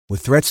With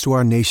threats to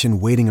our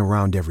nation waiting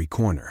around every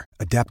corner,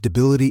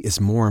 adaptability is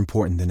more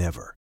important than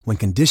ever. When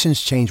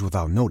conditions change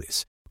without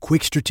notice,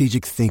 quick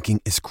strategic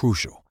thinking is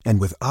crucial.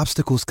 And with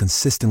obstacles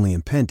consistently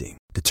impending,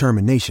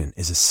 determination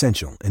is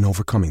essential in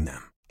overcoming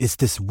them. It's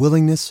this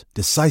willingness,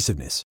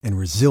 decisiveness, and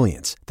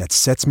resilience that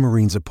sets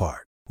Marines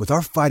apart. With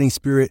our fighting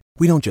spirit,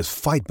 we don't just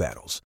fight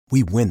battles,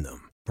 we win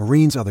them.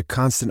 Marines are the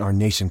constant our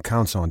nation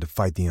counts on to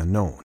fight the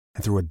unknown.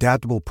 And through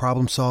adaptable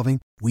problem solving,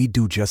 we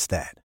do just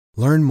that.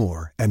 Learn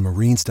more at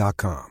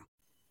marines.com.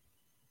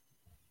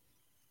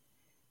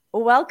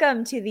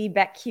 Welcome to the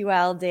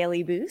BetQL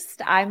Daily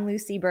Boost. I'm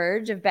Lucy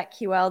Burge of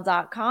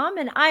BetQL.com,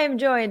 and I am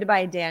joined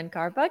by Dan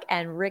Karpuk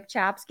and Rick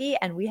Chapsky,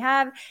 and we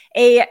have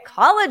a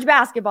college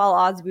basketball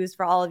odds boost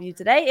for all of you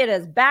today. It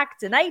is back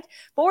tonight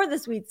for the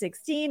Sweet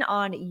 16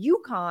 on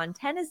UConn,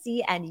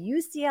 Tennessee, and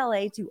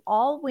UCLA to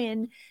all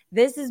win.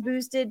 This is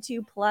boosted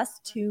to plus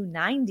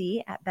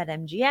 290 at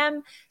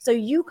BetMGM. So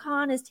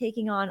UConn is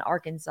taking on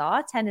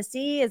Arkansas.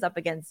 Tennessee is up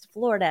against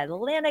Florida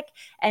Atlantic,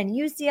 and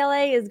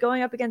UCLA is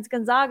going up against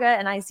Gonzaga,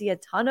 and I see a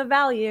ton of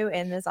value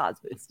in this odds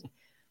boost.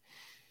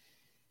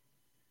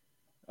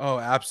 Oh,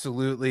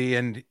 absolutely.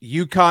 And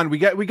UConn, we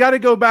got to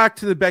go back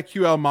to the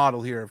BetQL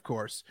model here, of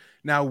course.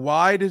 Now,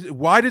 why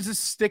does this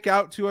stick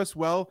out to us?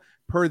 Well,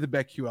 per the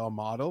BetQL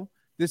model,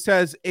 this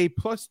has a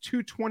plus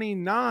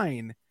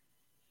 229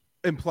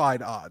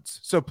 implied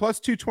odds. So plus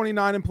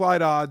 229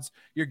 implied odds.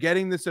 You're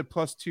getting this at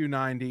plus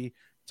 290.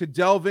 To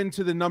delve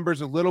into the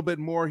numbers a little bit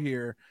more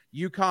here,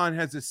 UConn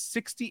has a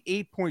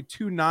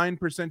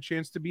 68.29%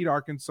 chance to beat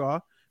Arkansas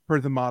per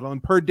the model.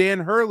 And per Dan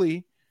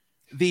Hurley,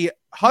 the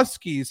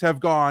Huskies have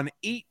gone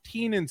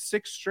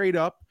 18-6 straight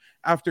up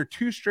after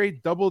 2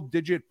 straight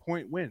double-digit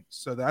point wins.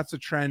 So that's a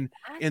trend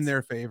in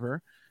their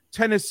favor.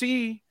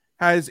 Tennessee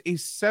has a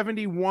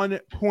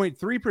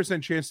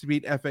 71.3% chance to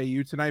beat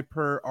FAU tonight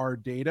per our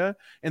data.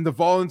 And the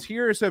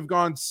Volunteers have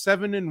gone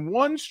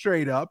 7-1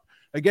 straight up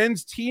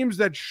against teams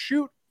that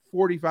shoot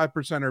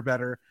 45% or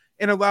better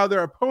and allow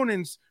their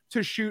opponents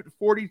to shoot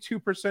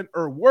 42%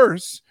 or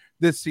worse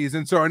this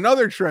season. So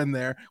another trend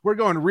there. We're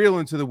going real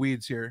into the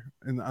weeds here.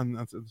 And on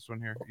this one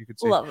here, you can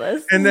see. Love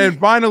this. And then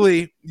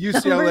finally,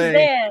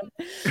 UCLA.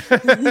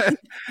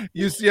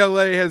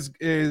 UCLA has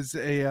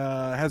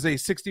a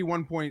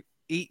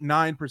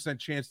 61.89%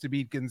 chance to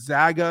beat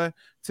Gonzaga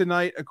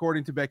tonight,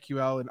 according to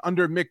BetQL. And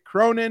under Mick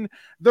Cronin,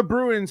 the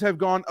Bruins have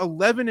gone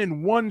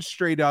 11-1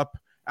 straight up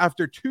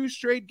after 2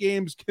 straight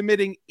games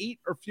committing 8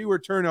 or fewer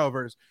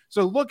turnovers.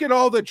 So look at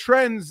all the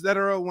trends that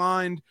are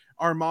aligned.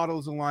 Our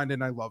model's aligned,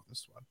 and I love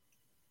this one.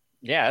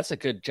 Yeah, that's a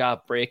good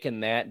job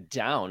breaking that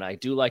down. I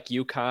do like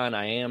UConn.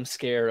 I am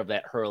scared of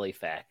that Hurley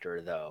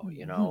factor, though.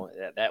 You know,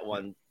 that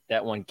one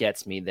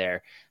gets me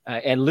there.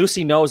 And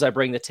Lucy knows I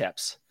bring the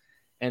tips.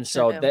 And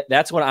so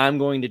that's what I'm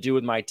going to do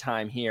with my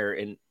time here.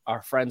 And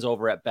our friends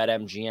over at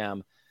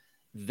BetMGM,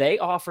 they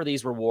offer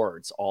these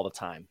rewards all the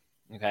time,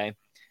 okay?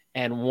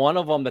 And one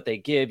of them that they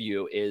give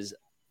you is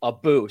a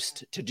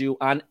boost to do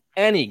on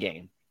any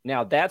game.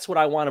 Now, that's what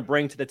I want to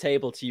bring to the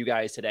table to you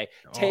guys today.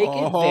 Take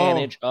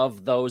advantage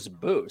of those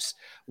boosts.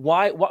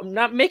 Why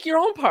not make your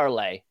own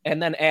parlay and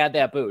then add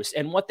that boost?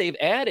 And what they've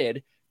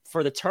added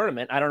for the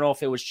tournament, I don't know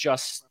if it was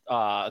just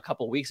a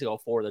couple of weeks ago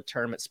for the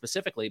tournament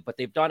specifically, but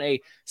they've done a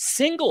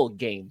single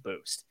game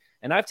boost.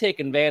 And I've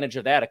taken advantage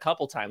of that a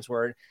couple times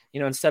where, you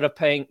know, instead of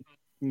paying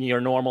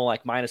your normal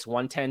like minus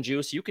 110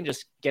 juice, you can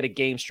just get a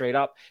game straight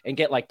up and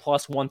get like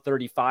plus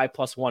 135,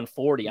 plus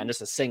 140 on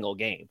just a single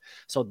game.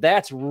 So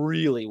that's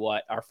really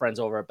what our friends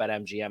over at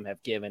BetMGM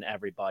have given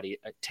everybody.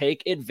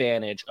 Take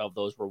advantage of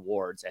those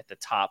rewards at the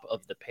top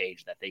of the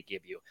page that they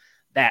give you.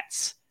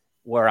 That's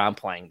where I'm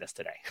playing this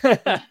today.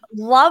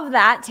 Love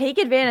that. Take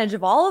advantage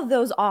of all of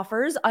those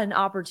offers and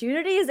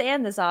opportunities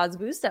and this odds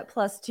boost at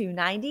plus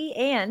 290,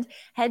 and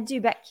head to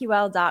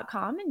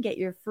betql.com and get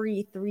your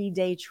free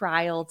 3-day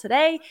trial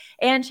today,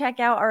 and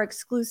check out our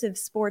exclusive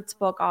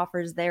sportsbook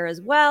offers there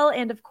as well.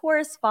 And of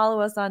course,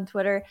 follow us on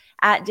Twitter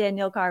at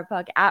Daniel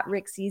Karpuk, at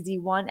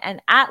RickCZ1, and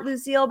at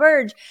Lucille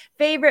Burge.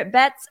 Favorite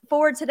bets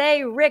for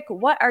today, Rick,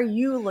 what are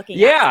you looking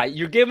at? Yeah,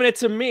 you're giving it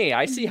to me.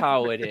 I see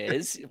how it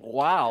is.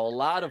 Wow, a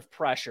lot of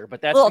pressure. But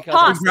that's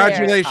because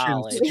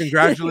congratulations.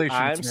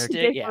 Congratulations.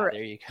 Yeah,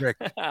 there you go. Rick.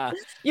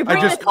 You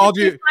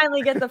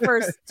finally get the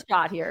first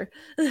shot here.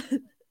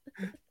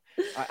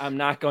 I'm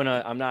not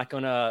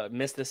gonna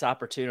miss this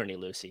opportunity,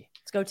 Lucy.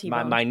 Let's go,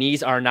 T-Bone. My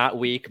knees are not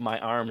weak, my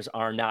arms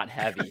are not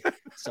heavy.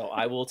 So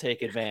I will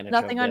take advantage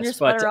Nothing of on this. your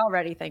sweater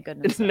already, thank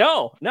goodness.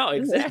 No,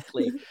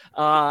 exactly.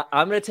 I'm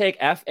gonna take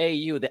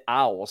FAU, the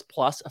Owls,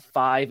 plus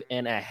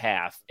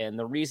 5.5. And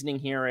the reasoning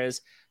here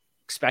is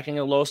expecting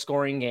a low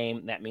scoring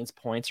game. That means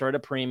points are at a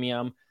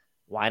premium.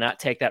 Why not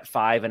take that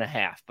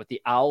 5.5? But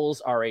the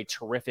Owls are a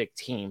terrific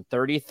team,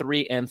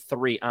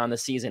 33-3 on the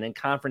season in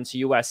Conference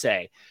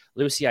USA.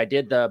 Lucy, I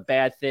did the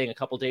bad thing a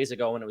couple days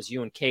ago when it was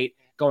you and Kate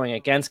going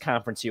against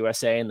Conference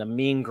USA, and the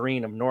Mean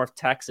Green of North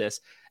Texas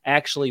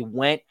actually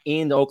went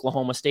into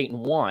Oklahoma State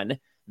and won.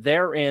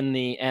 They're in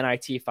the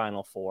NIT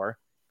Final Four.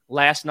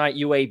 Last night,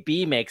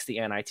 UAB makes the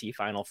NIT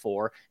Final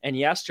Four. And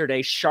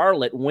yesterday,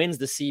 Charlotte wins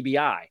the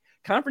CBI.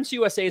 Conference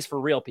USA is for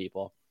real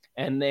people.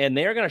 And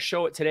they're going to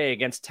show it today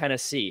against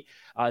Tennessee.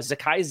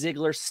 Zakai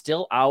Ziegler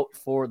still out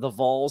for the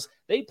Vols.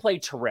 They play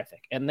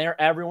terrific, and they're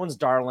everyone's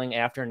darling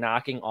after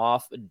knocking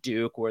off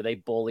Duke, where they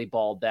bully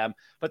balled them.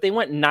 But they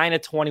went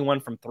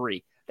 9-21 from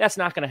three. That's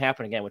not going to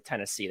happen again with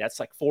Tennessee. That's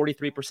like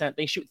 43%.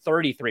 They shoot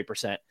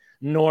 33%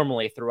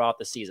 normally throughout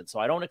the season. So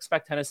I don't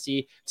expect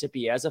Tennessee to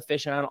be as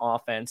efficient on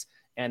offense.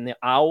 And the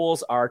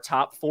Owls are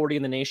top 40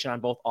 in the nation on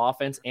both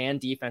offense and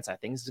defense. I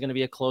think this is going to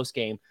be a close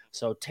game.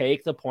 So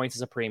take the points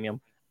as a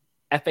premium.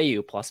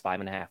 FAU plus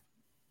 5.5.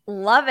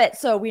 Love it.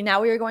 So we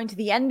are going to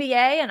the NBA,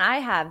 and I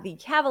have the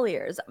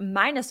Cavaliers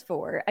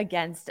 -4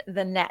 against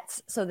the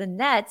Nets. So the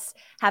Nets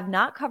have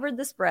not covered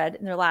the spread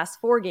in their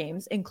last 4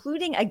 games,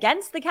 including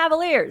against the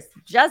Cavaliers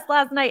just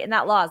last night in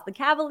that loss. The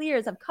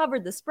Cavaliers have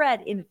covered the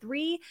spread in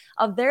 3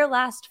 of their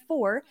last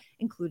 4,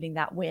 including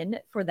that win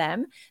for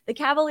them. The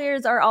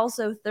Cavaliers are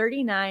also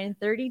 39,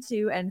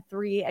 32, and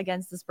 3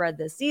 against the spread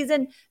this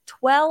season,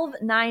 12,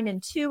 9,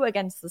 and 2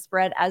 against the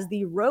spread as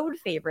the road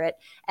favorite,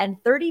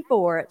 and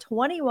 34,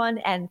 21,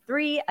 and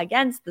 3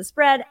 against the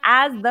spread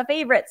as the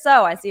favorite.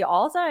 So I see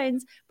all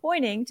signs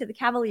pointing to the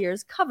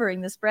Cavaliers covering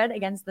the spread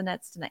against the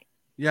Nets tonight.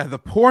 Yeah, the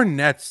poor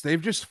Nets,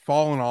 they've just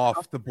fallen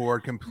off the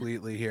board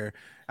completely here.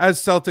 As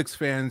Celtics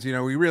fans,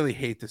 we really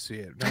hate to see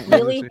it.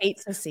 Really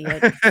hate to see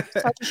it.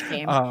 Such a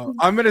shame.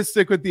 I'm going to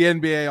stick with the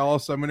NBA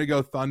also. I'm going to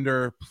go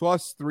Thunder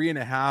plus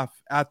 3.5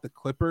 at the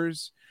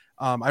Clippers.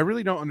 I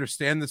really don't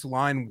understand this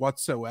line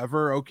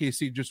whatsoever.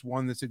 OKC just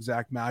won this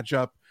exact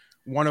matchup,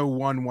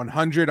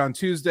 101-100 on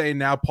Tuesday.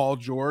 Now Paul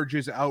George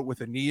is out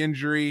with a knee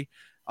injury.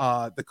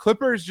 The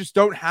Clippers just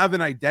don't have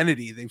an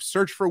identity. They've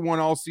searched for one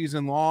all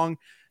season long.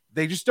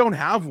 They just don't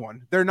have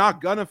one. They're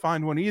not going to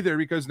find one either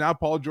because now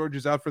Paul George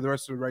is out for the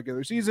rest of the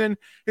regular season.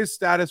 His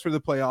status for the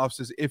playoffs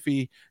is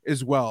iffy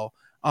as well.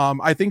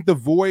 I think the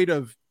void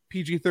of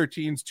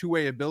PG-13's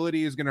two-way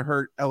ability is going to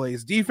hurt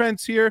LA's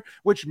defense here,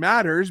 which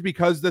matters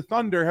because the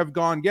Thunder have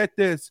gone, get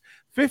this,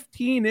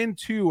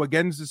 15-2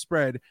 against the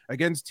spread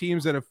against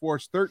teams that have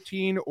forced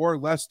 13 or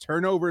less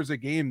turnovers a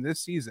game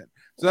this season.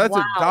 So that's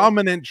a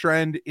dominant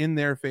trend in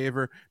their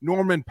favor.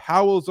 Norman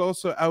Powell's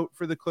also out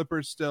for the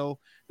Clippers still.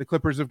 The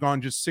Clippers have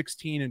gone just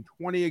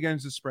 16-20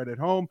 against the spread at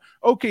home.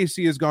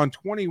 OKC has gone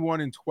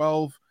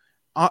 21-12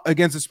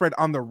 against the spread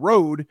on the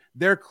road.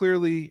 They're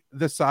clearly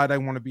the side I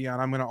want to be on.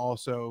 I'm going to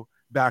also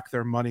back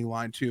their money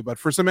line too, but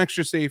for some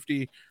extra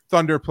safety,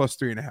 Thunder plus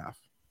 3.5.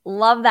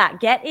 Love that.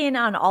 Get in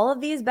on all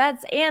of these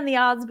bets and the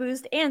odds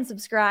boost and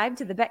subscribe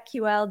to the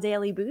BetQL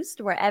Daily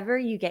Boost wherever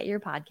you get your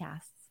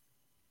podcasts.